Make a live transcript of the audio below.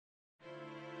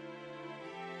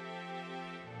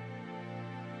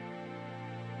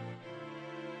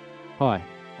Hi,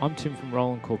 I'm Tim from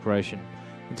Roland Corporation,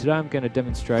 and today I'm going to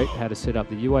demonstrate how to set up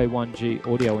the UA1G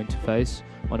audio interface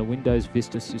on a Windows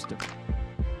Vista system.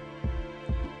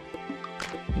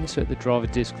 Insert the driver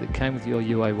disk that came with your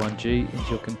UA1G into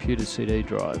your computer's CD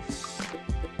drive.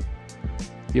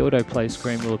 The autoplay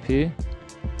screen will appear.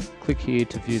 Click here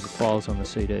to view the files on the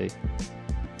CD.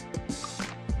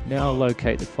 Now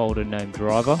locate the folder named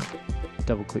Driver,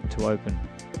 double click to open.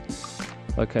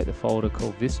 Locate the folder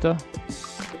called Vista,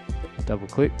 double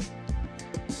click.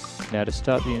 Now to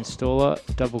start the installer,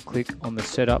 double click on the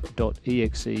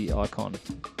setup.exe icon.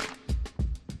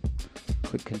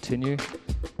 Click continue,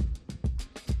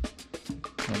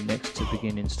 and next to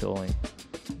begin installing.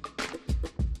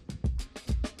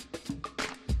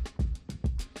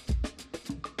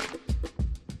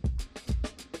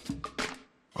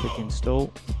 Click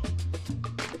install.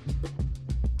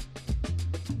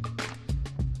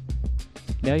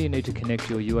 Now you need to connect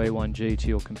your UA1G to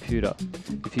your computer.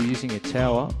 If you're using a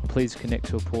tower, please connect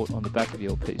to a port on the back of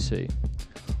your PC.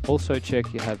 Also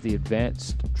check you have the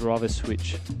advanced driver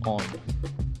switch on.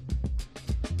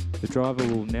 The driver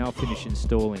will now finish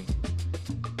installing.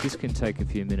 This can take a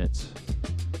few minutes.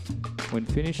 When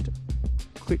finished,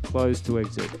 click close to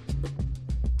exit.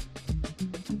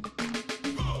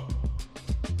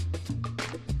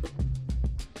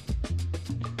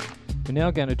 We're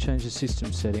now going to change the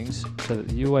system settings so that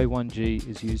the UA1G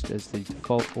is used as the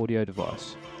default audio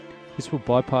device. This will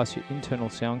bypass your internal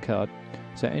sound card,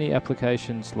 so any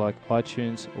applications like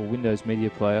iTunes or Windows Media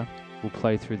Player will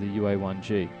play through the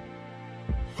UA1G.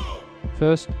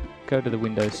 First, go to the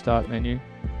Windows Start menu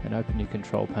and open your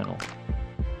control panel.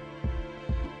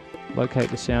 Locate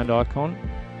the sound icon,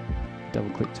 double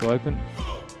click to open.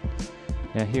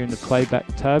 Now here in the Playback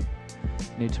tab,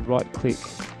 you need to right click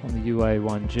on the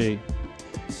UA1G.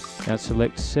 Now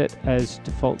select Set as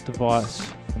Default Device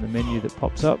from the menu that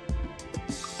pops up.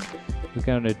 We're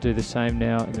going to do the same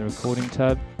now in the Recording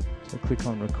tab. So click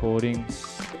on Recording,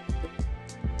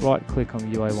 right click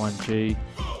on the UA1G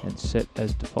and Set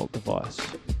as Default Device.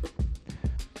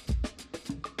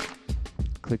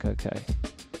 Click OK.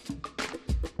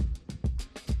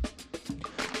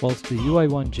 Whilst the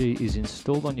UA1G is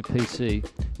installed on your PC,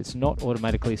 it's not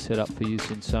automatically set up for use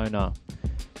in Sonar.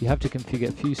 You have to configure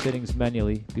a few settings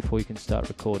manually before you can start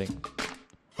recording.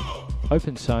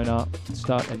 Open Sonar and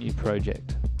start a new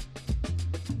project.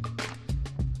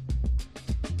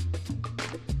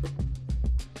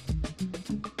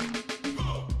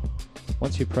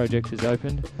 Once your project is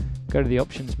opened, go to the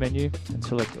Options menu and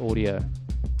select Audio.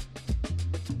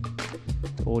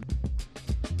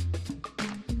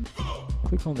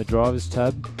 Click on the Drivers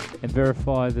tab and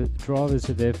verify that drivers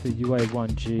are there for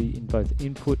UA1G in both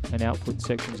input and output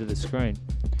sections of the screen.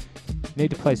 You need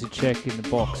to place a check in the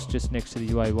box just next to the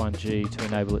UA1G to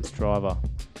enable its driver.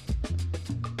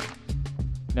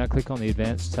 Now click on the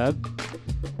Advanced tab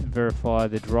and verify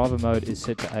the driver mode is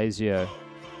set to ASIO.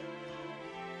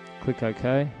 Click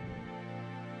OK.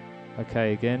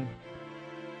 OK again.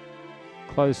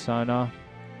 Close Sonar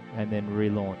and then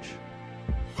relaunch.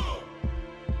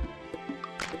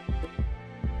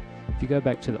 If you go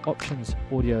back to the Options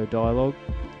Audio dialog,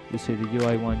 you'll see the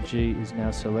UA1G is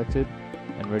now selected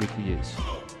and ready for use.